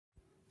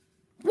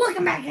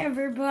Welcome back,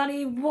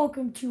 everybody.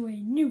 Welcome to a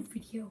new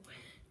video.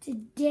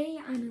 Today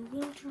I'm a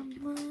little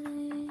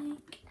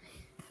dramatic.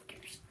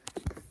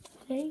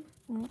 Today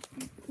I'm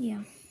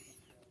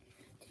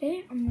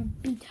gonna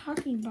be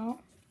talking about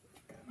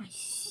my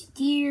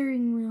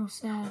steering wheel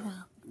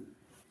setup.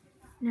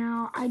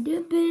 Now I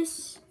did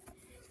this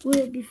with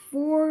it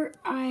before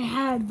I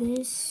had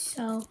this,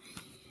 so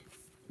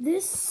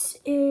this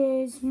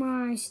is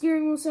my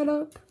steering wheel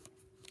setup.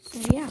 So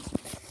yeah.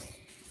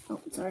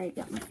 Oh, sorry, I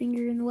got my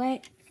finger in the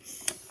way.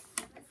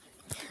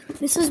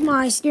 This is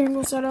my steering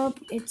wheel setup.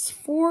 It's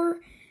for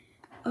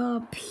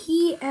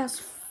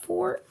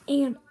PS4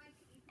 and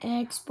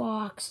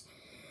Xbox.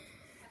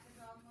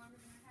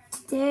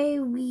 Today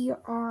we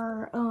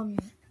are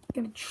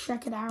gonna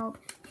check it out.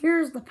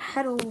 Here's the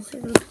pedals.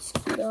 Here, let's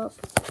scoot up.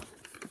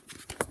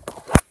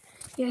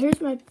 Yeah,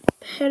 here's my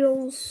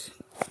pedals.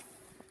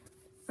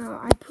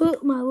 I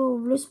put my little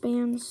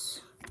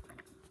wristbands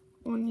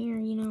on here,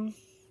 you know,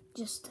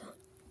 just to.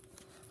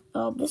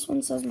 Oh, this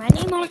one says my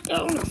name on it.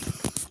 Oh, no.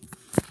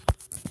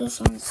 This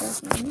one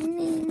says my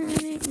name on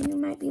it. You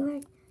might be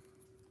like,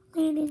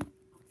 Landon,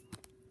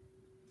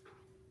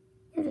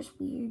 you're just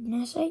weird. And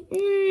I say,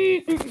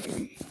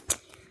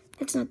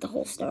 that's not the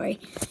whole story.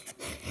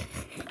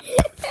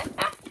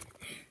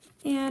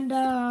 And,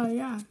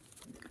 yeah.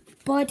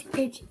 But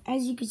it,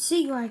 as you can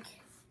see, like,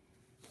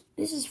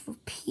 this is for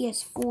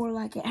PS4.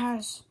 Like, it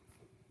has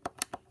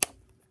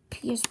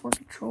PS4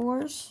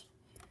 controllers.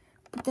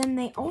 But then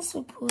they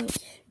also put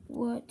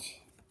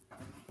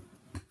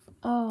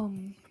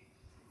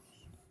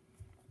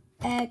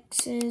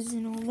X's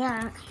and all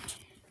that.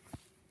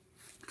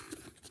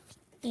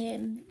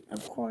 And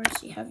of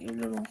course you have your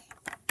little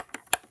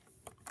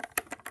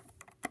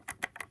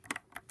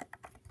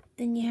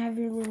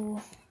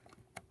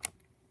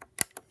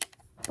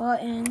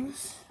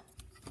buttons.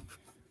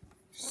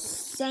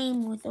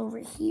 Same with over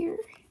here.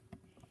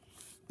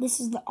 This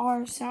is the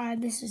R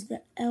side, this is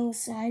the L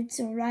side,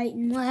 so right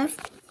and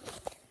left.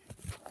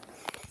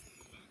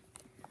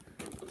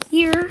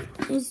 Here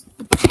is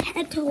the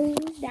pedal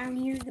down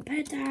here, the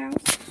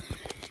pedals.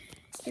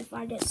 If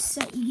I just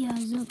set you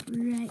guys up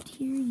right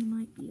here, you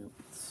might be able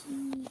to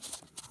see.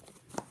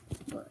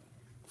 But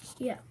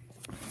yeah,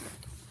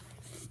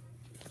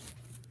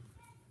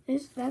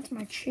 that's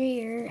my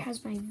chair. It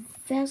has my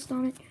vest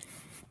on it.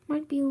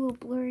 Might be a little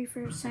blurry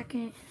for a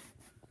second,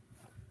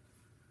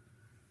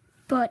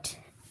 but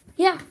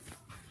yeah.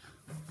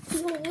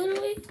 So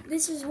literally,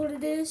 this is what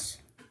it is.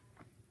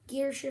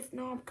 Gear shift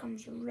knob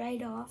comes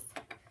right off.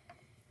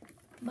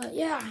 But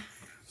yeah,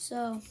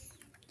 so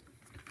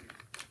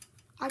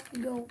I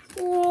can go,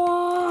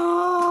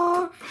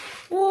 whoa,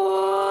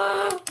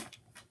 whoa.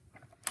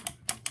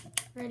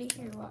 Ready?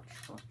 Here, watch.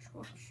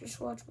 Just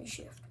watch me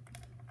shift.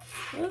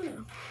 Oh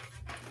no.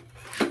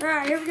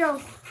 Alright, here we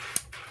go.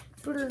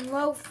 Put it in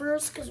low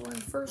first because we're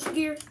in first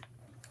gear.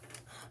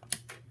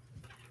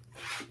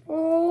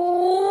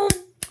 Oh,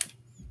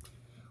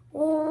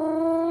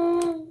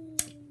 oh,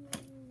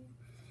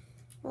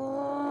 oh,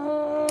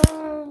 oh,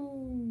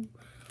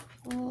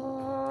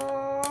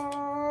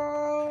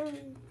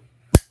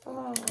 oh.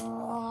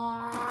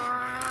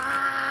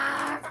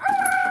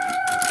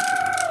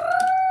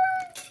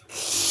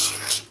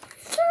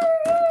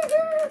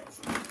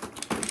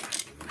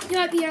 You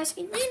might be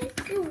asking,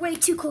 you're way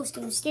too close to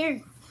the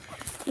steering.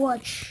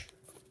 Which,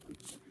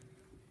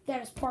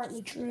 that is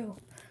partly true.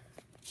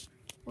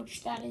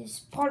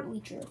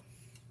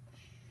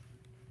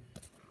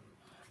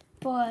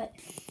 But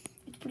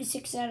it's a pretty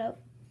sick setup.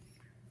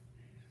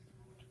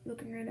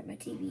 Looking right at my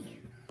TV.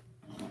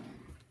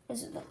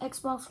 This is the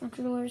Xbox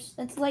controllers.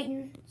 That's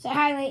Layton. Say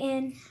hi,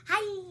 Layton.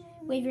 Hi.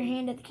 Wave your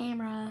hand at the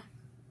camera.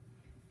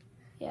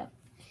 Yeah.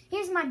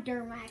 Here's my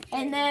Duramax.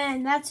 And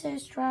then that's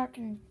his truck,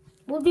 and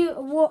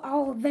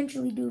I'll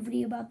eventually do a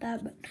video about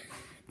that, but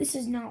that's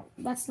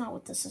not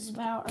what this is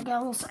about. I got a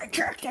little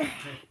sidetracked there.